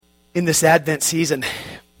In this Advent season,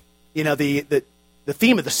 the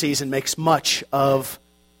theme of the season makes much of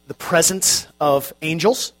the presence of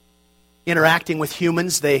angels interacting with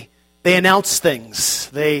humans. They announce things.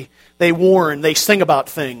 They warn. They sing about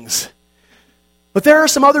things. But there are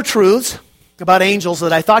some other truths about angels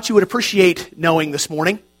that I thought you would appreciate knowing this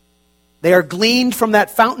morning. They are gleaned from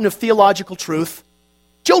that fountain of theological truth,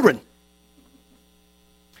 children.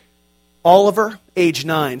 Oliver, age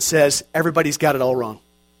 9, says, everybody's got it all wrong.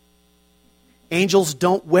 Angels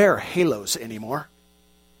don't wear halos anymore.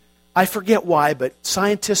 I forget why, but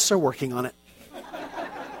scientists are working on it.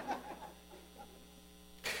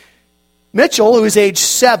 Mitchell, who is age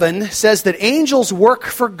 7, says that angels work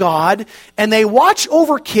for God and they watch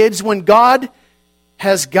over kids when God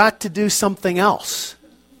has got to do something else.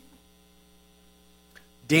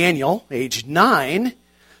 Daniel, age 9,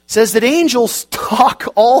 says that angels talk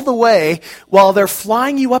all the way while they're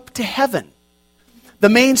flying you up to heaven. The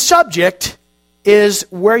main subject is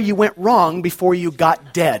where you went wrong before you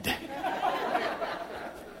got dead.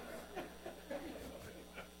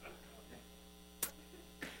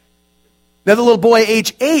 Another little boy,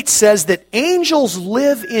 age 8, says that angels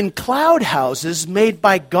live in cloud houses made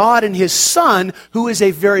by God and His Son, who is a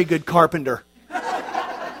very good carpenter.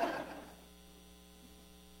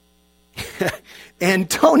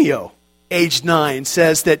 Antonio, age 9,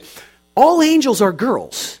 says that all angels are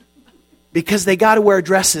girls because they got to wear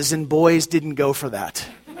dresses and boys didn't go for that.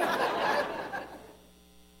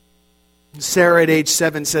 Sarah at age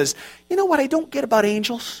 7 says, you know what I don't get about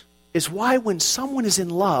angels is why when someone is in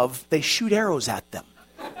love, they shoot arrows at them.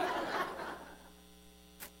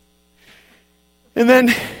 And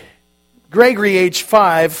then Gregory, age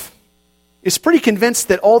 5, is pretty convinced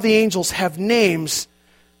that all the angels have names,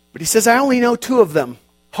 but he says, I only know 2 of them,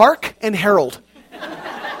 Hark and Harold.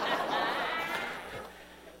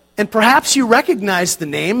 And perhaps you recognize the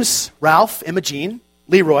names Ralph, Imogene,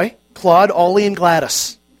 Leroy, Claude, Ollie, and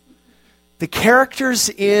Gladys. The characters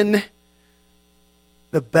in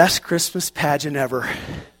the best Christmas pageant ever,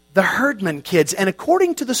 the Herdman kids. And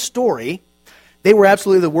according to the story, they were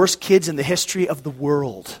absolutely the worst kids in the history of the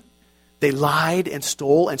world. They lied and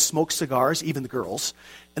stole and smoked cigars, even the girls.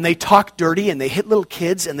 And they talked dirty and they hit little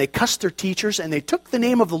kids and they cussed their teachers and they took the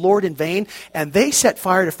name of the Lord in vain and they set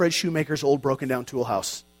fire to Fred Shoemaker's old broken down tool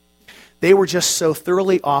house. They were just so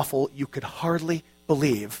thoroughly awful you could hardly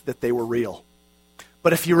believe that they were real.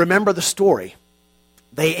 But if you remember the story,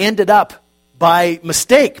 they ended up by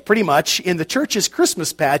mistake, pretty much, in the church's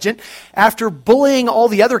Christmas pageant after bullying all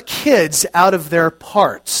the other kids out of their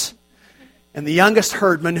parts. And the youngest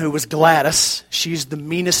Herdman, who was Gladys, she's the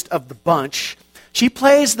meanest of the bunch, she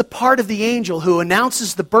plays the part of the angel who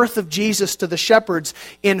announces the birth of Jesus to the shepherds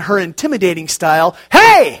in her intimidating style.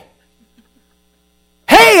 Hey!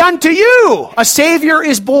 Hey, unto you a Savior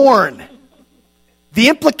is born. The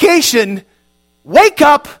implication, wake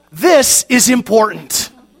up, this is important.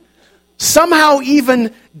 Somehow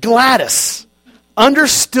even Gladys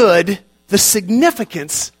understood the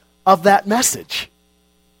significance of that message.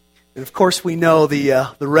 And of course we know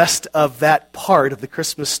the rest of that part of the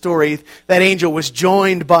Christmas story. That angel was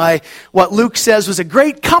joined by what Luke says was a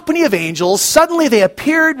great company of angels. Suddenly they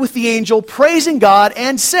appeared with the angel, praising God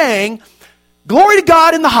and saying, Glory to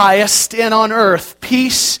God in the highest, and on earth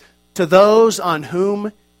peace to those on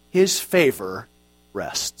whom His favor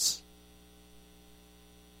rests.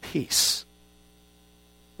 Peace.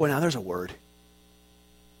 Boy, now there's a word.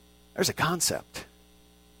 There's a concept.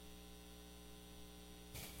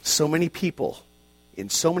 So many people in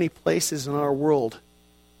so many places in our world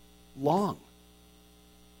long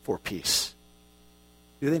for peace.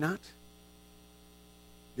 Do they not?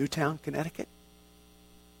 Newtown, Connecticut.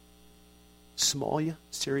 Somalia,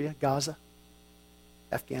 Syria, Gaza,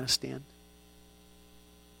 Afghanistan,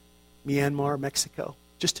 Myanmar, Mexico,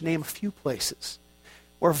 just to name a few places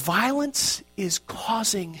where violence is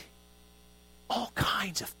causing all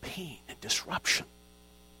kinds of pain and disruption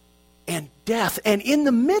and death. And in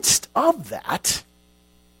the midst of that,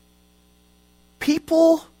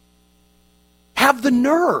 people have the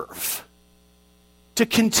nerve to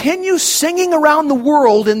continue singing around the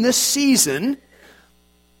world in this season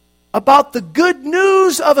about the good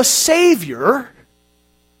news of a Savior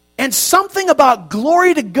and something about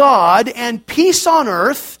glory to God and peace on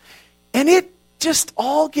earth, and it just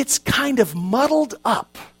all gets kind of muddled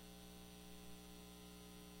up.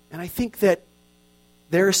 And I think that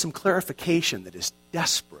there is some clarification that is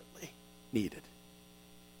desperately needed.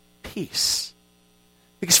 Peace.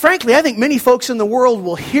 Because frankly, I think many folks in the world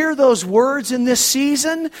will hear those words in this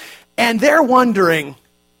season, and they're wondering,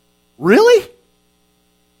 really?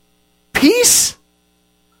 Peace?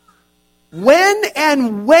 When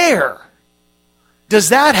and where does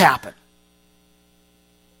that happen?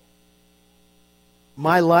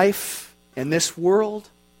 My life and this world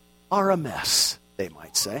are a mess, they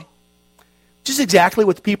might say. Which is exactly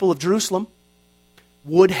what the people of Jerusalem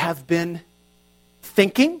would have been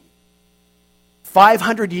thinking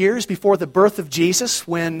 500 years before the birth of Jesus,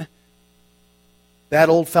 when that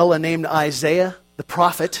old fella named Isaiah, the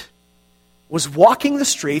prophet, was walking the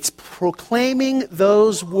streets proclaiming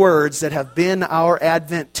those words that have been our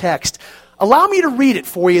Advent text. Allow me to read it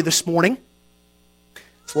for you this morning.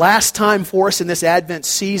 It's last time for us in this Advent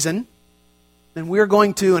season. And we're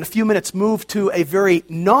going to, in a few minutes, move to a very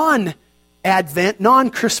non-Advent,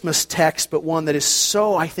 non-Christmas text, but one that is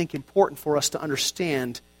so, I think, important for us to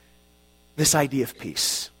understand this idea of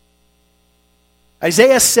peace.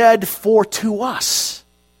 Isaiah said, "For to us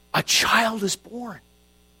a child is born.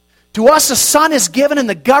 To us a son is given, and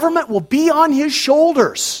the government will be on his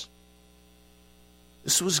shoulders."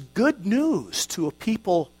 This was good news to a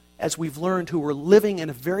people, as we've learned, who were living in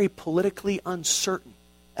a very politically uncertain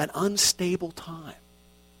and unstable time.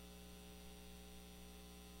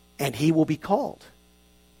 And he will be called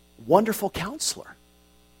Wonderful Counselor,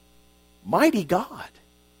 Mighty God,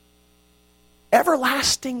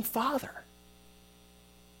 Everlasting Father,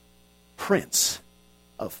 Prince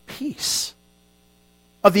of Peace.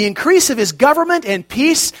 Of the increase of his government and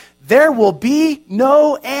peace, there will be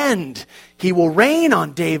no end. He will reign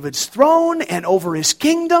on David's throne and over his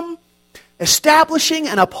kingdom, establishing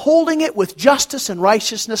and upholding it with justice and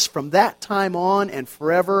righteousness from that time on and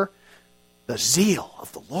forever. The zeal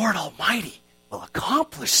of the Lord Almighty will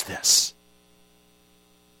accomplish this.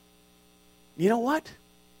 You know what?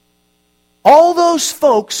 All those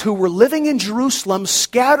folks who were living in Jerusalem,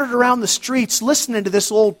 scattered around the streets, listening to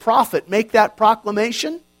this old prophet make that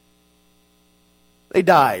proclamation, they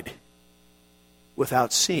died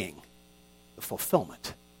without seeing the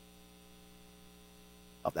fulfillment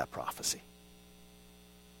of that prophecy.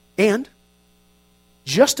 And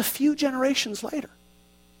just a few generations later,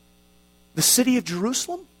 the city of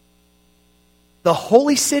Jerusalem, the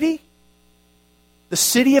holy city, the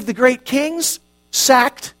city of the great kings,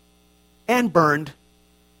 sacked and burned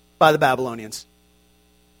by the Babylonians.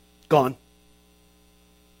 Gone.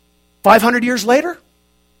 500 years later,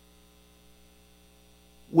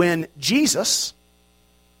 when Jesus,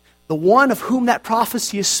 the one of whom that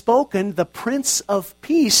prophecy is spoken, the Prince of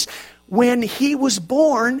Peace, when he was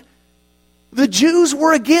born, the Jews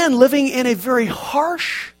were again living in a very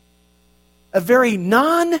harsh, a very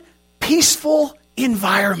non-peaceful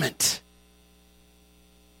environment.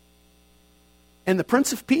 And the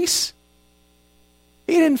Prince of Peace,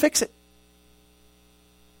 he didn't fix it.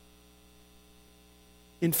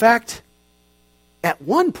 In fact, at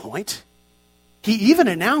one point, he even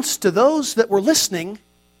announced to those that were listening,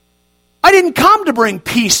 "I didn't come to bring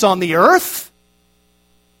peace on the earth.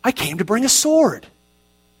 I came to bring a sword."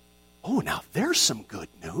 Oh, now there's some good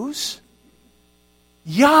news.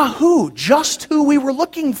 Yahoo, just who we were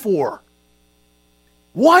looking for.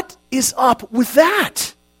 What is up with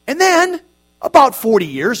that? And then, about 40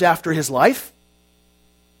 years after his life,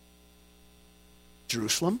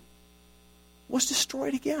 Jerusalem was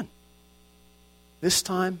destroyed again. This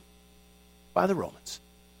time by the Romans.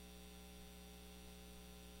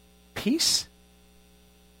 Peace?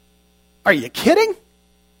 Are you kidding?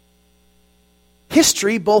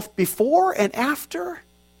 History, both before and after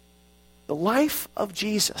the life of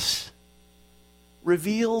Jesus,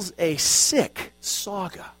 reveals a sick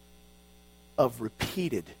saga of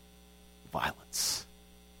repeated violence.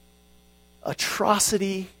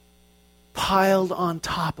 Atrocity piled on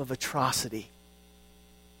top of atrocity.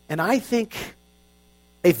 And I think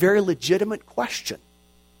a very legitimate question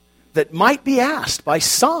that might be asked by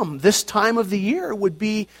some this time of the year would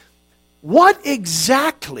be, what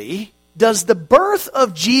exactly does the birth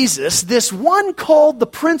of Jesus, this one called the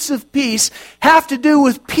Prince of Peace, have to do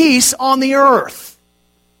with peace on the earth?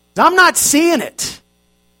 I'm not seeing it.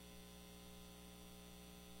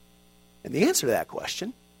 And the answer to that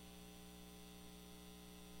question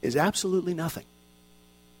is absolutely nothing.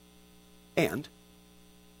 And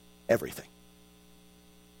everything.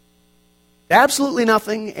 Absolutely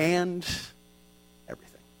nothing and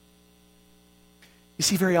everything. You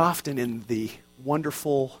see, very often in the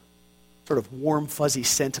wonderful, sort of warm, fuzzy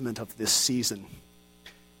sentiment of this season,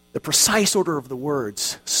 the precise order of the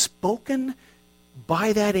words spoken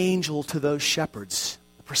by that angel to those shepherds,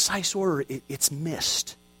 the precise order, it's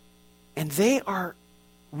missed. And they are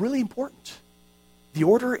really important. The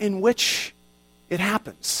order in which it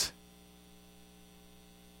happens.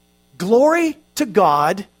 Glory to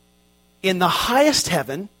God in the highest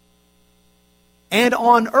heaven, and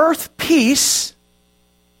on earth peace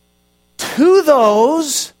to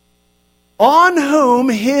those on whom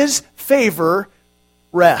his favor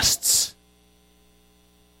rests.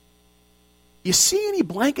 You see any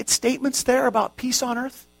blanket statements there about peace on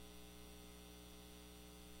earth?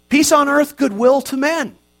 Peace on earth, goodwill to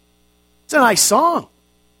men. It's a nice song.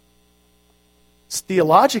 It's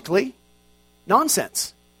theologically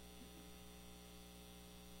nonsense.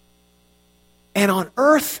 And on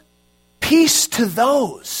earth, peace to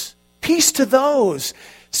those. Peace to those.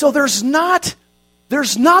 So there's not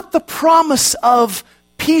the promise of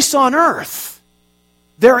peace on earth.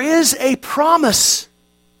 There is a promise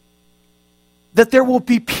that there will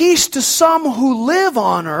be peace to some who live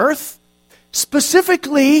on earth,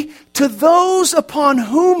 specifically to those upon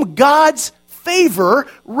whom God's favor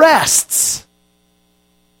rests.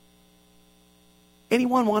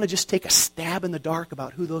 Anyone want to just take a stab in the dark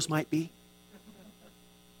about who those might be?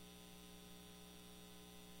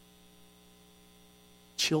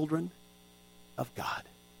 Children of God.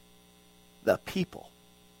 The people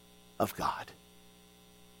of God.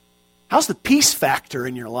 How's the peace factor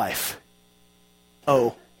in your life?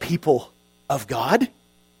 Oh, people of God.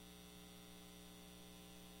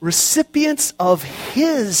 Recipients of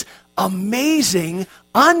his amazing,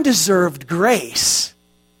 undeserved grace,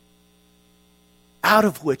 out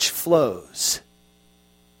of which flows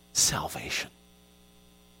salvation.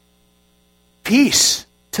 Peace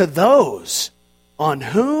to those on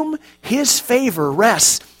whom his favor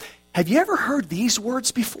rests. Have you ever heard these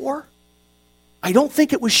words before? I don't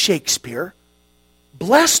think it was Shakespeare.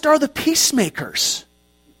 Blessed are the peacemakers,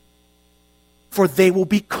 for they will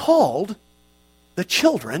be called the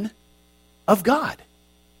children of God.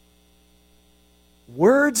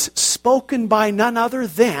 Words spoken by none other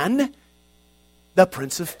than the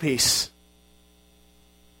Prince of Peace.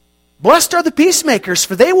 Blessed are the peacemakers,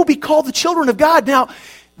 for they will be called the children of God. Now,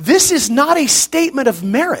 this is not a statement of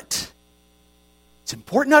merit. It's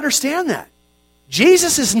important to understand that.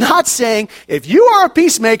 Jesus is not saying, if you are a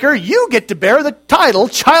peacemaker, you get to bear the title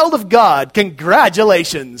Child of God.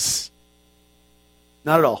 Congratulations.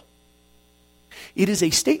 Not at all. It is a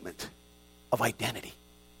statement of identity.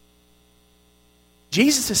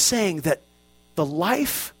 Jesus is saying that the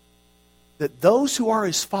life that those who are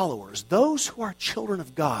his followers, those who are children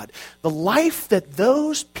of God, the life that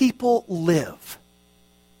those people live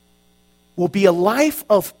will be a life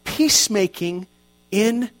of peacemaking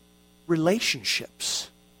in relationships.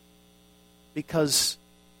 Because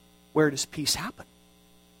where does peace happen?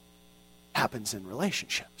 It happens in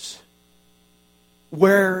relationships.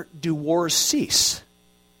 Where do wars cease?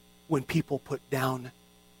 When people put down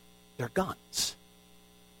their guns.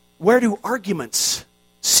 Where do arguments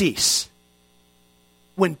cease?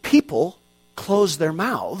 When people close their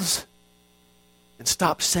mouths and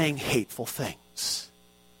stop saying hateful things.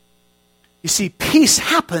 You see, peace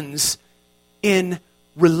happens in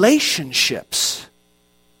relationships.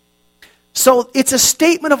 So it's a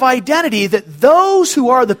statement of identity that those who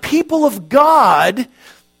are the people of God,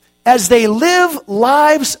 as they live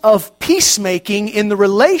lives of peacemaking in the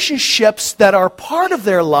relationships that are part of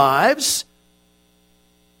their lives,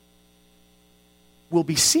 will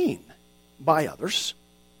be seen by others.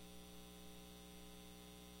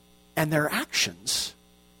 And their actions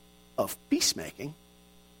of peacemaking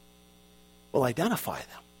will identify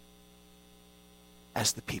them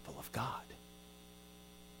as the people of God.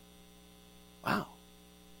 Wow.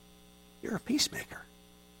 You're a peacemaker.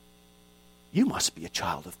 You must be a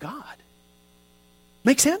child of God.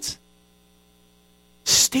 Make sense?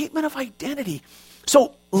 Statement of identity.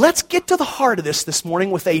 So let's get to the heart of this morning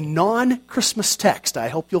with a non-Christmas text. I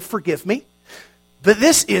hope you'll forgive me. But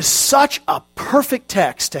this is such a perfect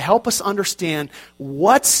text to help us understand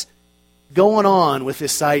what's going on with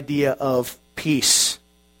this idea of peace.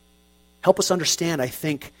 Help us understand, I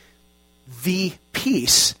think, the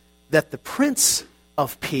peace that the Prince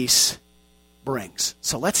of Peace brings.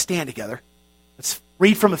 So let's stand together. Let's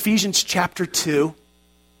read from Ephesians chapter 2.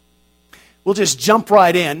 We'll just jump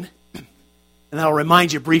right in, and I'll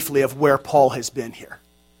remind you briefly of where Paul has been here.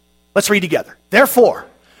 Let's read together. Therefore,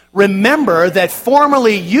 remember that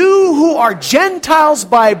formerly you who are Gentiles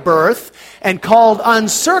by birth and called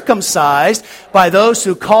uncircumcised by those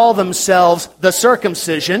who call themselves the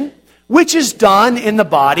circumcision, which is done in the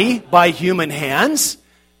body by human hands.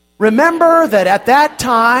 Remember that at that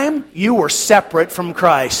time you were separate from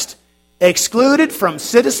Christ, excluded from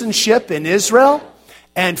citizenship in Israel,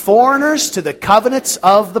 and foreigners to the covenants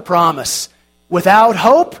of the promise, without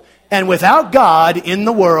hope and without God in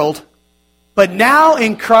the world. But now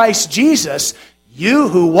in Christ Jesus, you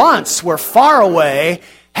who once were far away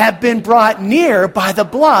have been brought near by the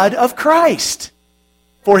blood of Christ.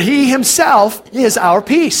 For he himself is our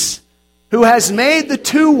peace, who has made the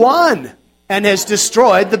two one and has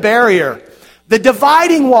destroyed the barrier, the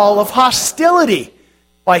dividing wall of hostility,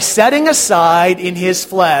 by setting aside in his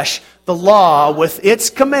flesh the law with its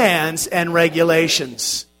commands and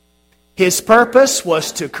regulations. His purpose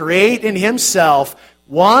was to create in himself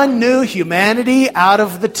one new humanity out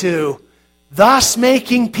of the two, thus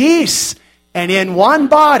making peace, and in one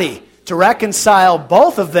body to reconcile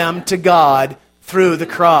both of them to God through the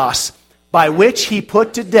cross, by which he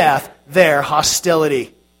put to death their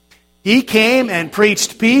hostility. He came and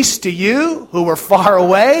preached peace to you who were far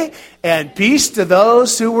away, and peace to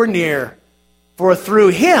those who were near. For through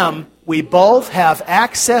him we both have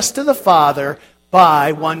access to the Father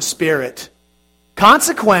by one Spirit.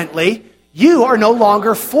 Consequently, you are no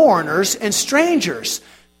longer foreigners and strangers,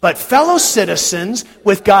 but fellow citizens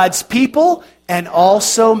with God's people and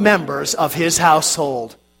also members of his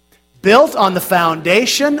household, built on the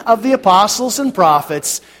foundation of the apostles and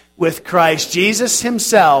prophets, with Christ Jesus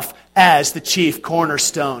himself as the chief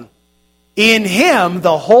cornerstone. In him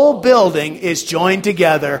the whole building is joined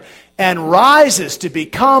together and rises to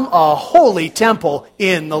become a holy temple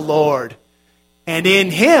in the Lord. And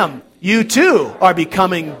in him you too are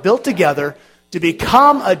becoming built together to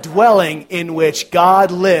become a dwelling in which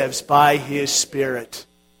God lives by his Spirit.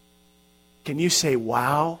 Can you say,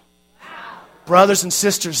 wow? Wow. Brothers and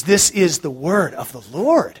sisters, this is the word of the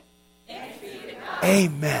Lord.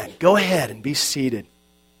 Amen. Go ahead and be seated.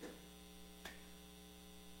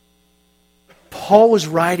 Paul was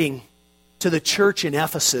writing to the church in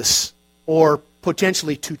Ephesus, or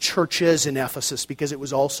potentially to churches in Ephesus, because it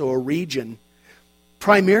was also a region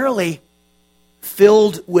primarily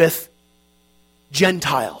filled with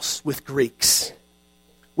Gentiles, with Greeks,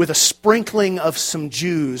 with a sprinkling of some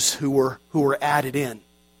Jews who were added in.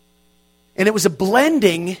 And it was a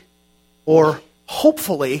blending, or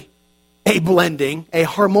hopefully a blending, a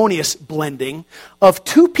harmonious blending of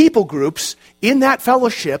two people groups in that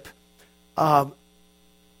fellowship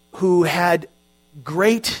who had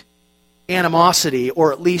great animosity,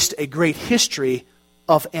 or at least a great history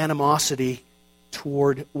of animosity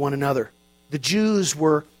toward one another. The Jews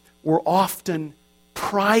were often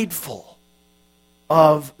prideful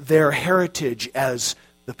of their heritage as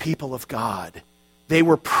the people of God. They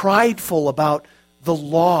were prideful about the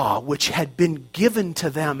law which had been given to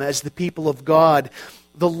them as the people of God,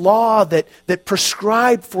 the law that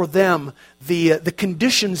prescribed for them the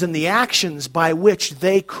conditions and the actions by which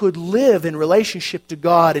they could live in relationship to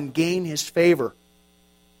God and gain his favor.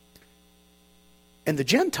 And the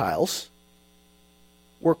Gentiles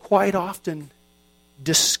were quite often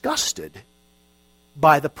disgusted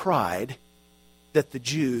by the pride that the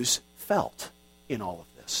Jews felt in all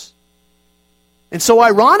of this. And so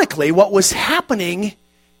ironically, what was happening,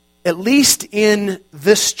 at least in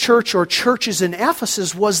this church or churches in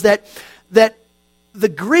Ephesus, was that the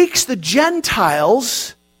Greeks, the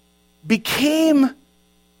Gentiles, became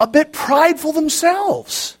a bit prideful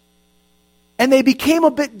themselves. And they became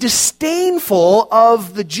a bit disdainful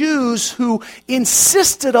of the Jews who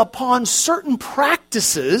insisted upon certain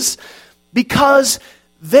practices because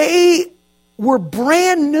they were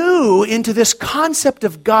brand new into this concept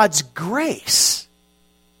of God's grace.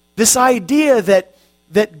 This idea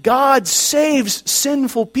that God saves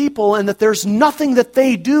sinful people and that there's nothing that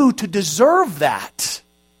they do to deserve that.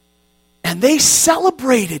 And they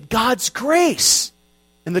celebrated God's grace.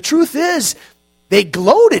 And the truth is, they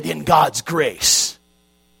gloated in God's grace.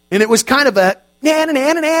 And it was kind of a,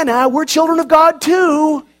 na, we're children of God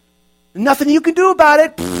too. Nothing you can do about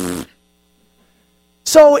it.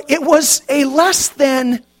 So it was a less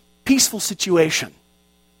than peaceful situation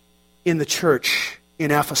in the church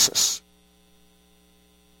in Ephesus.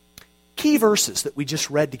 Key verses that we just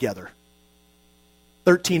read together,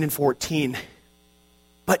 13 and 14.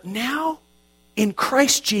 But now, in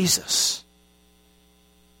Christ Jesus,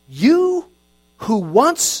 you who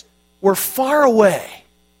once were far away,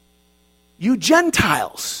 you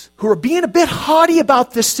Gentiles who are being a bit haughty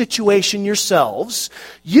about this situation yourselves,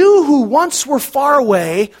 you who once were far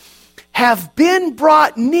away have been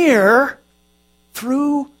brought near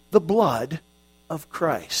through the blood of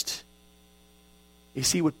Christ. You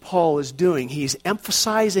see what Paul is doing? He's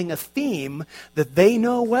emphasizing a theme that they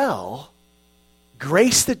know well,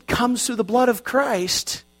 grace that comes through the blood of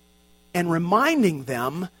Christ, and reminding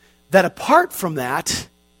them that apart from that,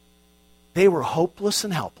 they were hopeless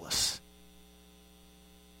and helpless.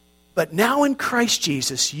 But now in Christ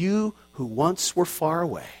Jesus, you who once were far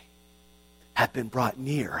away have been brought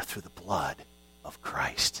near through the blood of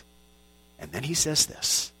Christ. And then he says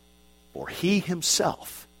this, for he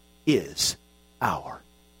himself is our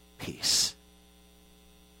peace.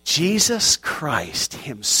 Jesus Christ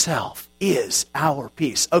himself is our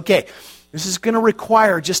peace. Okay, this is going to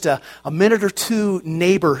require just a minute or two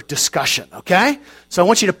neighbor discussion, okay? So I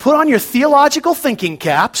want you to put on your theological thinking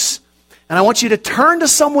caps, and I want you to turn to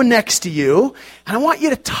someone next to you, and I want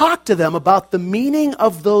you to talk to them about the meaning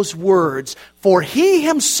of those words, for he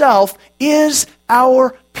himself is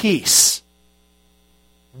our peace.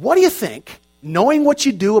 What do you think, knowing what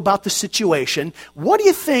you do about the situation, what do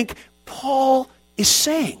you think Paul is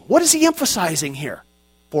saying? What is he emphasizing here?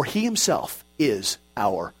 For he himself is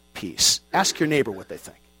our peace. Ask your neighbor what they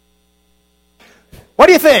think. What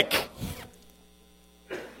do you think?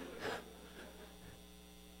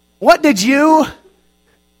 What did you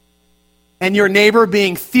and your neighbor,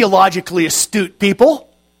 being theologically astute people,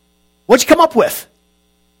 what'd you come up with?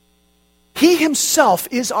 He himself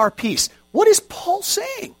is our peace. What is Paul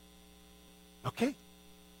saying? Okay,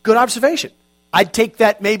 good observation. I'd take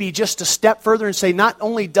that maybe just a step further and say not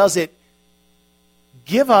only does it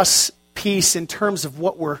give us peace in terms of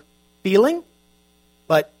what we're feeling,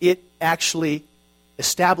 but it actually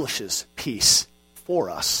establishes peace for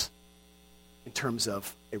us in terms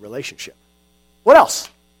of a relationship. What else?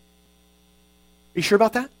 Are you sure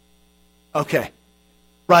about that? Okay.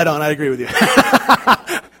 Right on, I agree with you.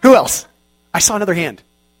 Who else? I saw another hand.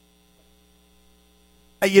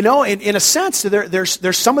 You know, in a sense,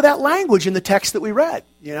 there's some of that language in the text that we read.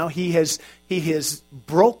 You know, he has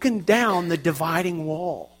broken down the dividing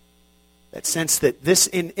wall. That sense that this,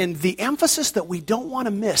 and the emphasis that we don't want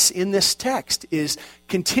to miss in this text is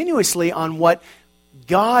continuously on what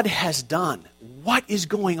God has done. What is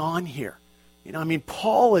going on here? You know, I mean,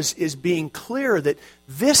 Paul is being clear that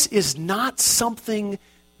this is not something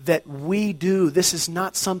that we do. This is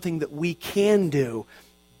not something that we can do.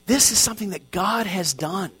 This is something that God has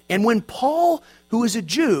done. And when Paul, who is a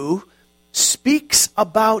Jew, speaks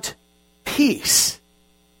about peace,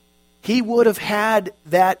 he would have had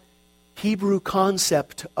that Hebrew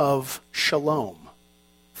concept of shalom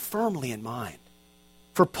firmly in mind.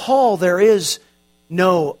 For Paul, there is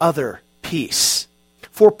no other peace.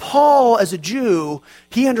 For Paul, as a Jew,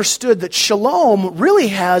 he understood that shalom really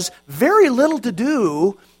has very little to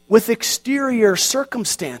do with exterior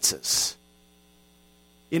circumstances.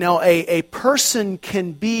 You know, a person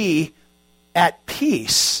can be at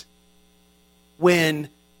peace when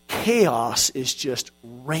chaos is just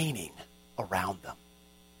reigning around them.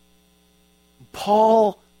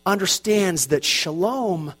 Paul understands that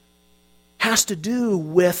shalom has to do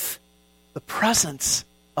with the presence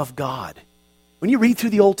of God. When you read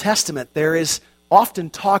through the Old Testament, there is often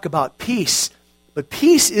talk about peace, but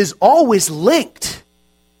peace is always linked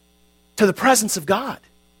to the presence of God.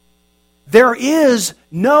 There is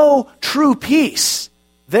no true peace.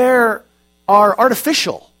 There are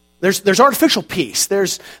artificial. There's artificial peace.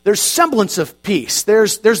 There's semblance of peace.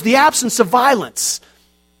 There's the absence of violence.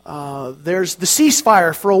 There's the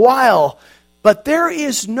ceasefire for a while. But there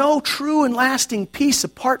is no true and lasting peace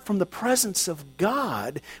apart from the presence of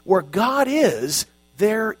God. Where God is,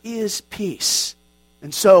 there is peace.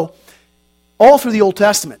 And so, all through the Old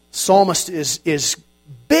Testament, psalmist is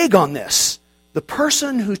big on this. The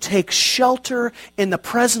person who takes shelter in the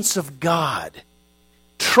presence of God,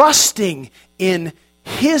 trusting in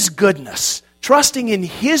His goodness, trusting in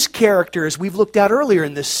His character, as we've looked at earlier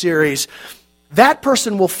in this series, that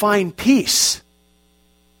person will find peace.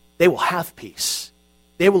 They will have peace.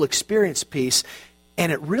 They will experience peace. And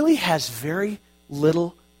it really has very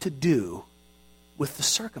little to do with the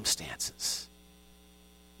circumstances.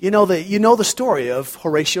 You know the story of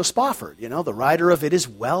Horatio Spafford, the writer of It Is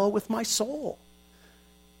Well With My Soul.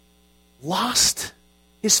 Lost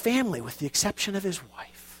his family with the exception of his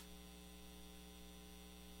wife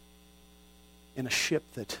in a ship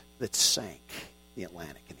that sank the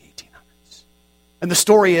Atlantic in the 1800s. And the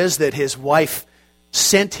story is that his wife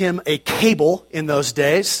sent him a cable in those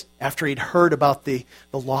days after he'd heard about the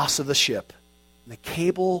loss of the ship. And the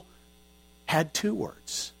cable had 2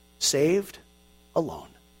 words: saved, alone.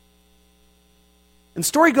 And the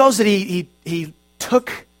story goes that he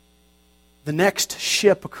took the next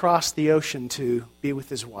ship across the ocean to be with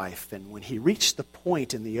his wife. And when he reached the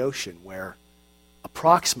point in the ocean where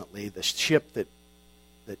approximately the ship that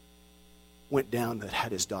went down that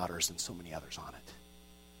had his daughters and so many others on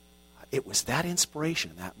it was that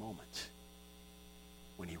inspiration in that moment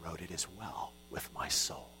when he wrote, "It is well with my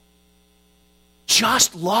soul."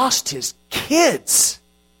 Just lost his kids.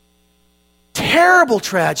 Terrible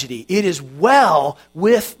tragedy. It is well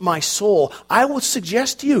with my soul. I will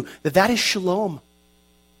suggest to you that is shalom.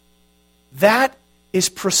 That is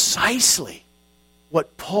precisely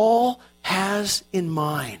what Paul has in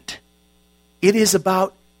mind. It is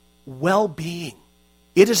about well-being.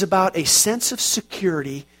 It is about a sense of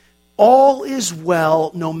security. All is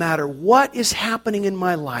well no matter what is happening in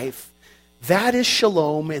my life. That is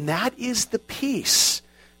shalom, and that is the peace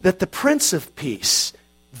that the Prince of Peace,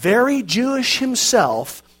 very Jewish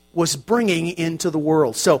himself, was bringing into the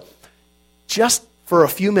world. So, just for a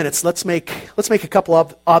few minutes, let's make a couple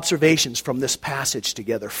of observations from this passage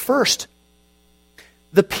together. First,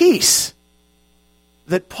 the peace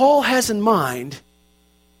that Paul has in mind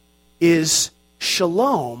is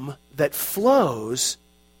shalom that flows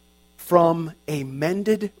from a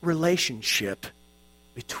mended relationship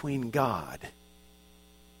between God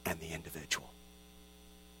and the individual.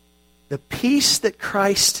 The peace that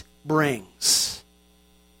Christ brings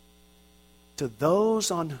to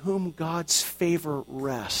those on whom God's favor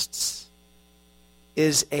rests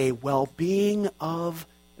is a well-being of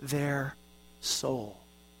their soul,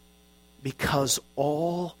 because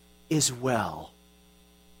all is well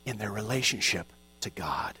in their relationship to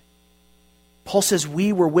God. Paul says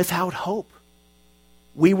we were without hope.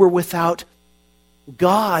 We were without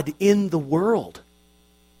God in the world.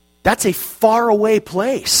 That's a faraway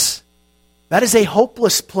place. That is a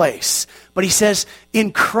hopeless place. But he says,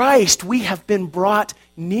 in Christ we have been brought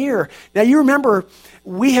near. Now you remember,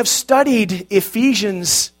 we have studied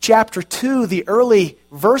Ephesians chapter 2, the early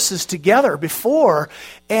verses together before.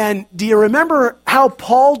 And do you remember how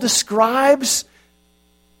Paul describes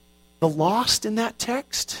the lost in that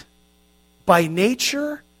text? By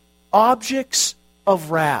nature, objects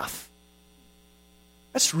of wrath.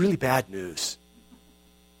 That's really bad news.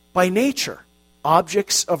 By nature,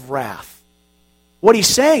 objects of wrath. What he's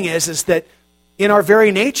saying is that in our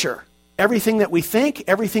very nature, everything that we think,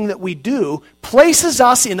 everything that we do, places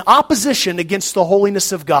us in opposition against the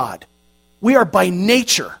holiness of God. We are by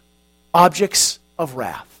nature objects of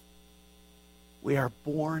wrath. We are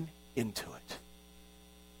born into it.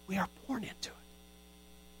 We are born into it.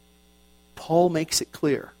 Paul makes it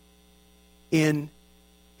clear in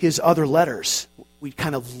his other letters. We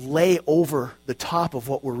kind of lay over the top of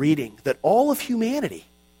what we're reading, that all of humanity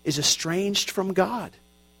is estranged from God.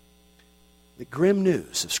 The grim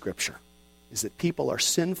news of Scripture is that people are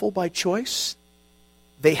sinful by choice.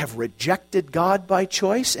 They have rejected God by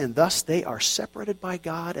choice, and thus they are separated by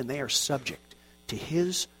God, and they are subject to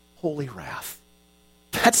His holy wrath.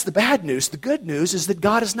 That's the bad news. The good news is that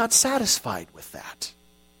God is not satisfied with that,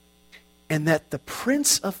 and that the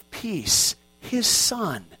Prince of Peace, His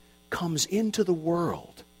Son, comes into the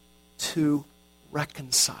world to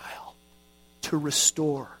reconcile, to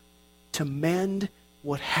restore, to mend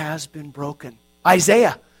what has been broken.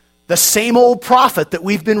 Isaiah, the same old prophet that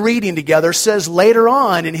we've been reading together, says later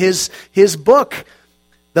on in his book,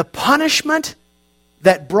 the punishment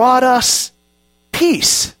that brought us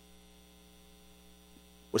peace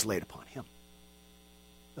was laid upon him.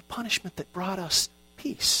 The punishment that brought us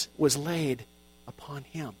peace was laid upon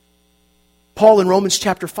him. Paul in Romans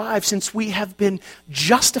chapter 5, since we have been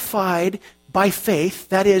justified by faith,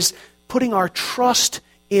 that is, putting our trust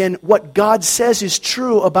in what God says is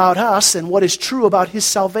true about us and what is true about His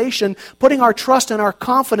salvation, putting our trust and our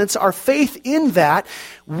confidence, our faith in that,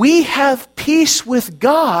 we have peace with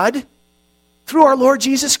God through our Lord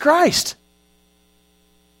Jesus Christ.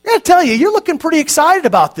 I gotta tell you, you're looking pretty excited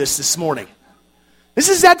about this morning. This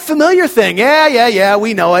is that familiar thing. Yeah,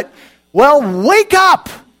 we know it. Well, wake up!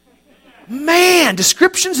 Man,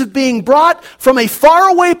 descriptions of being brought from a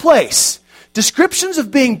faraway place. Descriptions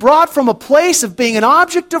of being brought from a place of being an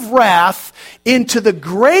object of wrath into the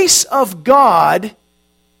grace of God.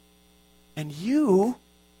 And you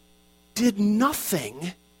did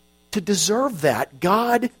nothing to deserve that.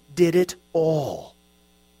 God did it all.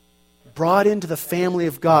 Brought into the family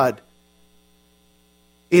of God.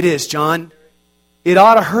 It is, John. It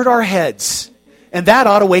ought to hurt our heads. And that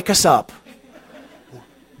ought to wake us up.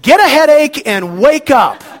 Get a headache and wake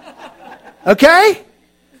up. Okay?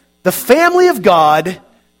 The family of God,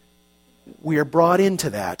 we are brought into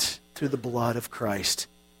that through the blood of Christ.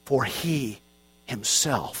 For He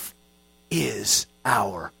Himself is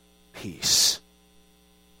our peace.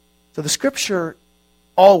 So the Scripture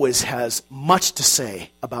always has much to say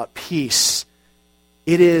about peace.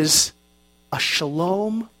 It is a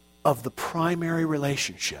shalom of the primary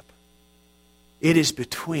relationship. It is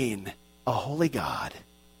between a holy God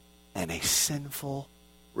and a sinful,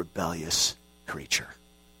 rebellious creature.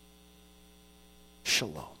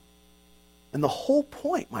 Shalom. And the whole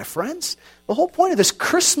point, my friends, the whole point of this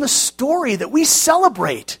Christmas story that we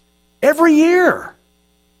celebrate every year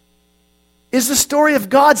is the story of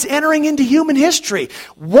God's entering into human history.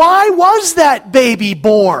 Why was that baby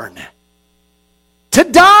born? To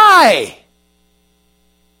die.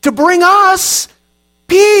 To bring us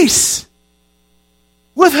peace.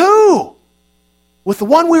 With who? With the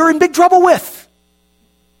one we were in big trouble with.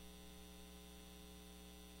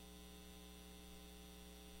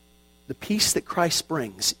 The peace that Christ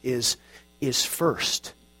brings is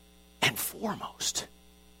first and foremost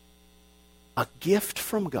a gift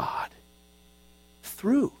from God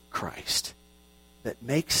through Christ that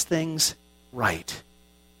makes things right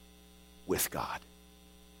with God.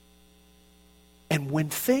 And when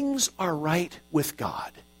things are right with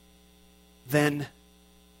God, then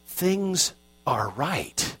things are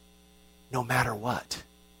right no matter what.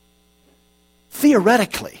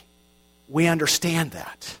 Theoretically, we understand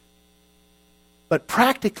that. But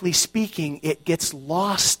practically speaking, it gets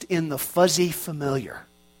lost in the fuzzy familiar.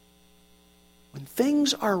 When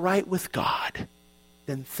things are right with God,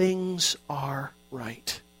 then things are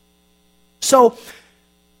right. So,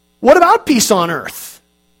 what about peace on earth?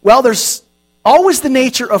 Well, there's always the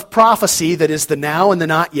nature of prophecy that is the now and the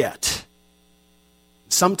not yet.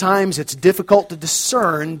 Sometimes it's difficult to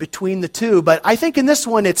discern between the two, but I think in this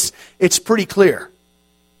one it's pretty clear.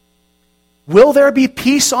 Will there be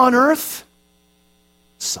peace on earth?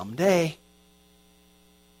 Someday.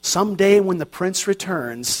 Someday when the Prince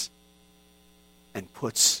returns and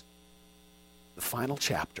puts the final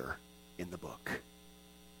chapter in the book.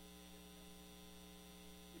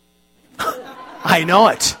 I know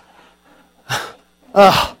it.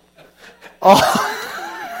 All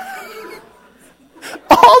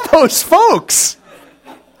those folks.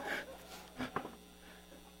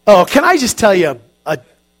 Oh, can I just tell you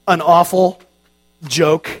an awful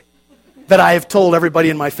joke that I have told everybody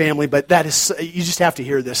in my family, but that is, you just have to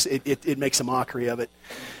hear this. It makes a mockery of it.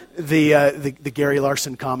 The Gary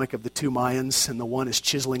Larson comic of the two Mayans, and the one is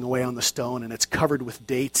chiseling away on the stone, and it's covered with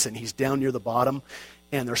dates, and he's down near the bottom,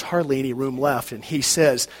 and there's hardly any room left, and he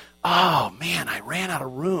says, "Oh man, I ran out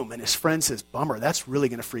of room," and his friend says, "Bummer, that's really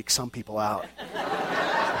going to freak some people out."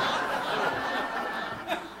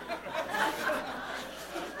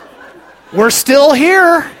 We're still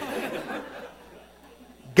here.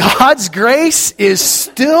 God's grace is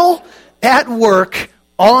still at work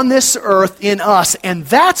on this earth in us. And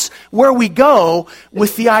that's where we go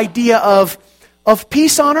with the idea of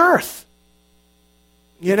peace on earth.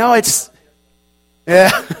 You know, it's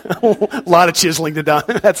a lot of chiseling to done.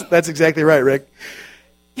 That's exactly right, Rick.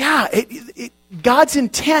 Yeah, God's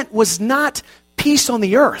intent was not peace on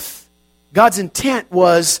the earth. God's intent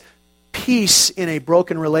was peace in a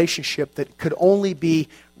broken relationship that could only be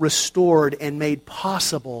restored and made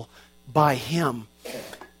possible by Him.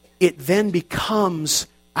 It then becomes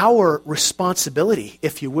our responsibility,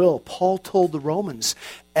 if you will. Paul told the Romans,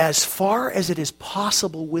 as far as it is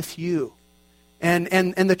possible with you. And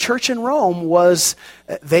the church in Rome was,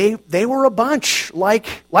 they were a bunch like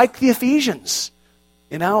the Ephesians.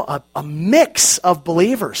 You know, a mix of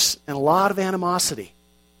believers and a lot of animosity.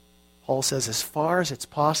 Paul says, as far as it's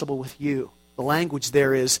possible with you, the language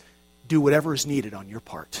there is, do whatever is needed on your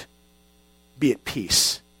part. Be at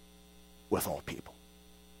peace with all people.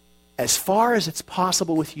 As far as it's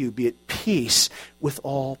possible with you, be at peace with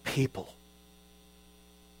all people.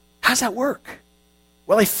 How's that work?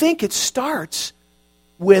 Well, I think it starts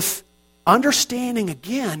with understanding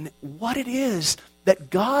again what it is that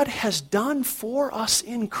God has done for us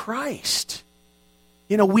in Christ.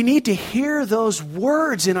 You know, we need to hear those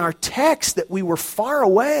words in our text that we were far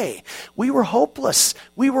away. We were hopeless.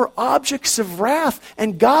 We were objects of wrath.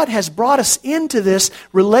 And God has brought us into this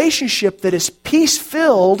relationship that is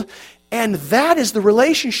peace-filled, and that is the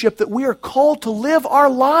relationship that we are called to live our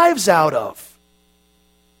lives out of.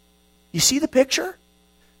 You see the picture?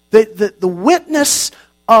 The witness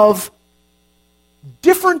of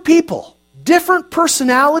different people, different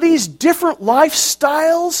personalities, different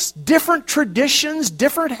lifestyles, different traditions,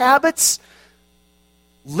 different habits,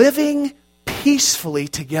 living peacefully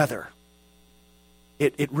together.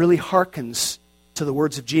 It really harkens to the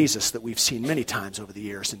words of Jesus that we've seen many times over the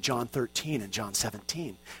years in John 13 and John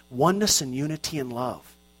 17. Oneness and unity and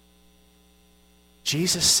love.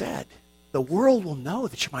 Jesus said, the world will know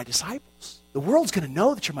that you're my disciples. The world's going to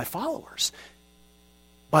know that you're my followers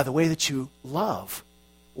by the way that you love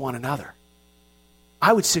one another.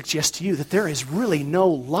 I would suggest to you that there is really no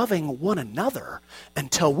loving one another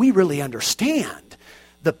until we really understand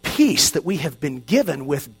the peace that we have been given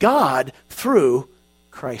with God through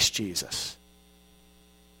Christ Jesus.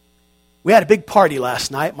 We had a big party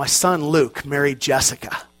last night. My son Luke married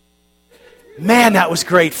Jessica. Man, that was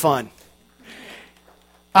great fun.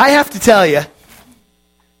 I have to tell you,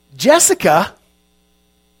 Jessica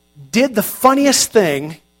did the funniest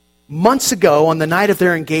thing months ago on the night of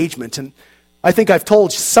their engagement. And I think I've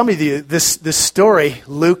told some of you this story.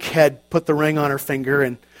 Luke had put the ring on her finger,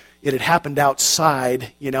 and it had happened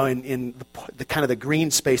outside, in the kind of the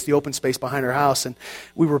green space, the open space behind our house. And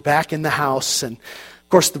we were back in the house. And, of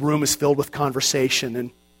course, the room is filled with conversation.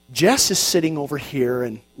 And Jess is sitting over here,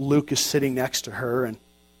 and Luke is sitting next to her. And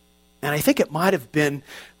I think it might have been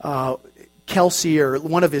Kelsey or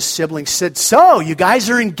one of his siblings said, "So, you guys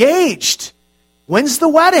are engaged. When's the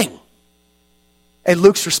wedding?" And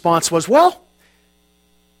Luke's response was, "Well,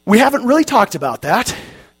 we haven't really talked about that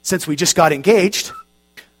since we just got engaged."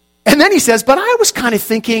 And then he says, "But I was kind of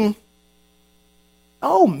thinking,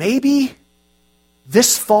 maybe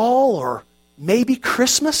this fall or maybe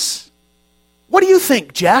Christmas. What do you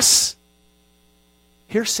think, Jess?"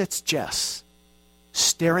 Here sits Jess,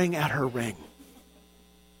 staring at her ring.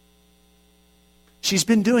 She's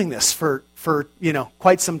been doing this for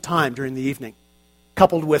quite some time during the evening,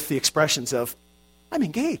 coupled with the expressions of, "I'm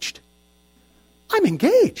engaged. I'm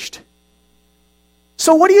engaged.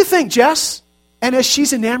 So what do you think, Jess?" And as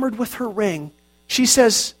she's enamored with her ring, she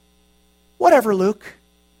says, "Whatever, Luke.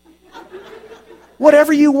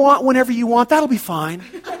 Whatever you want, whenever you want, that'll be fine."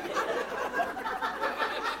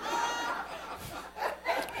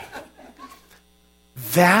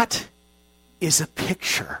 That is a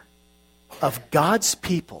picture of God's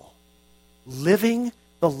people living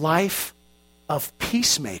the life of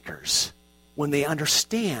peacemakers when they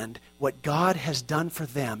understand what God has done for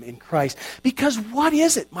them in Christ. Because what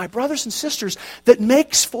is it, my brothers and sisters, that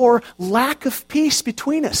makes for lack of peace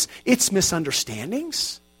between us? It's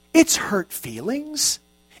misunderstandings. It's hurt feelings.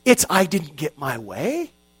 It's "I didn't get my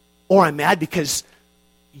way," or "I'm mad because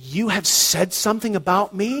you have said something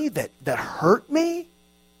about me that hurt me."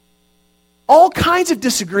 All kinds of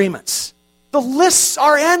disagreements. The lists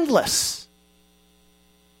are endless.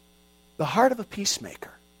 The heart of a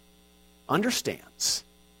peacemaker understands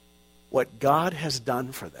what God has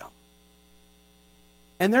done for them.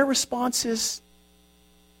 And their response is,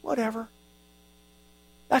 "Whatever.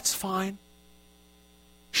 That's fine.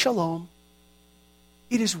 Shalom.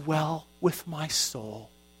 It is well with my soul.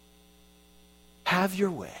 Have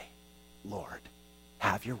your way, Lord.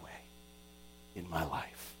 Have your way in my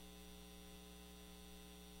life."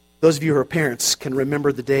 Those of you who are parents can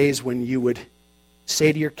remember the days when you would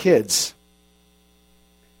say to your kids,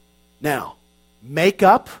 "Now, make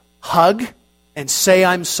up, hug, and say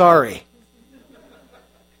I'm sorry."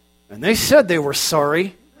 And they said they were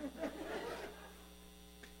sorry.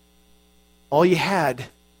 All you had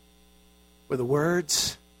were the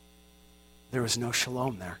words. There was no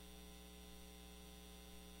shalom there.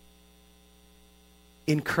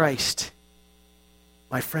 In Christ,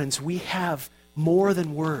 my friends, we have more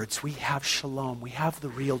than words. We have shalom. We have the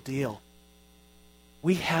real deal.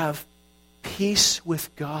 We have peace with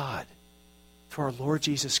God through our Lord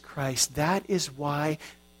Jesus Christ. That is why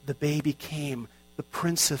the baby came, the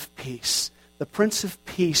Prince of Peace. The Prince of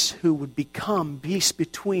Peace who would become peace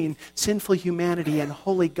between sinful humanity and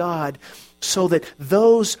holy God, so that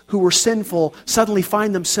those who were sinful suddenly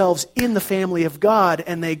find themselves in the family of God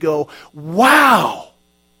and they go, "Wow,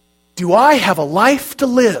 do I have a life to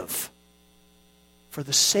live for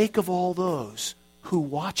the sake of all those who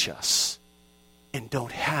watch us and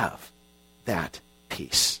don't have that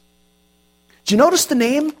peace." Do you notice the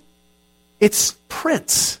name? It's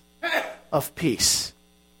Prince of Peace.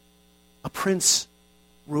 A prince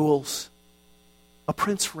rules. A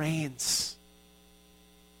prince reigns.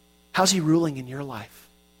 How's he ruling in your life?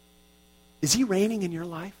 Is he reigning in your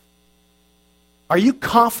life? Are you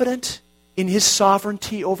confident in his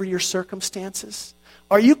sovereignty over your circumstances?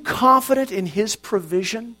 Are you confident in his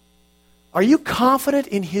provision? Are you confident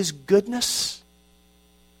in his goodness?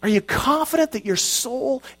 Are you confident that your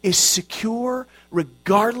soul is secure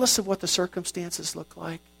regardless of what the circumstances look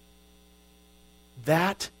like?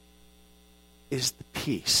 That is the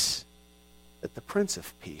peace that the Prince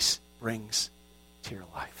of Peace brings to your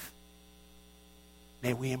life.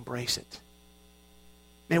 May we embrace it.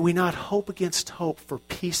 May we not hope against hope for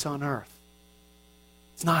peace on earth.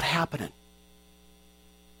 It's not happening.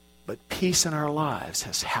 But peace in our lives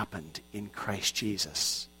has happened in Christ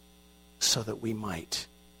Jesus so that we might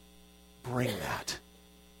bring that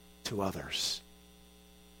to others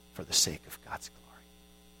for the sake of God's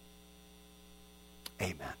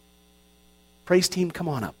glory. Amen. Praise team, come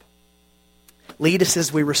on up. Lead us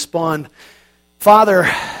as we respond. Father,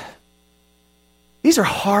 these are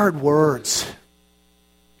hard words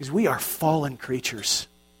because we are fallen creatures,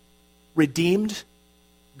 redeemed,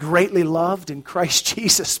 greatly loved in Christ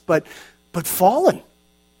Jesus, but fallen.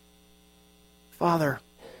 Father,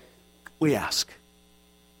 we ask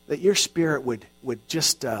that your Spirit would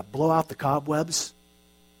just blow out the cobwebs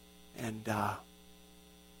and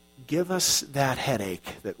give us that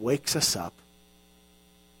headache that wakes us up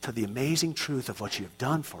to the amazing truth of what you have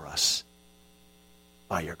done for us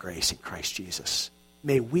by your grace in Christ Jesus.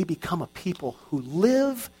 May we become a people who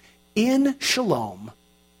live in shalom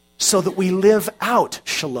so that we live out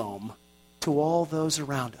shalom to all those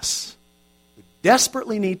around us who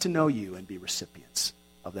desperately need to know you and be recipients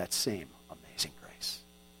of that same amazing grace.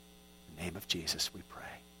 In the name of Jesus we pray,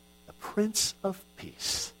 the Prince of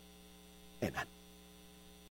Peace. Amen.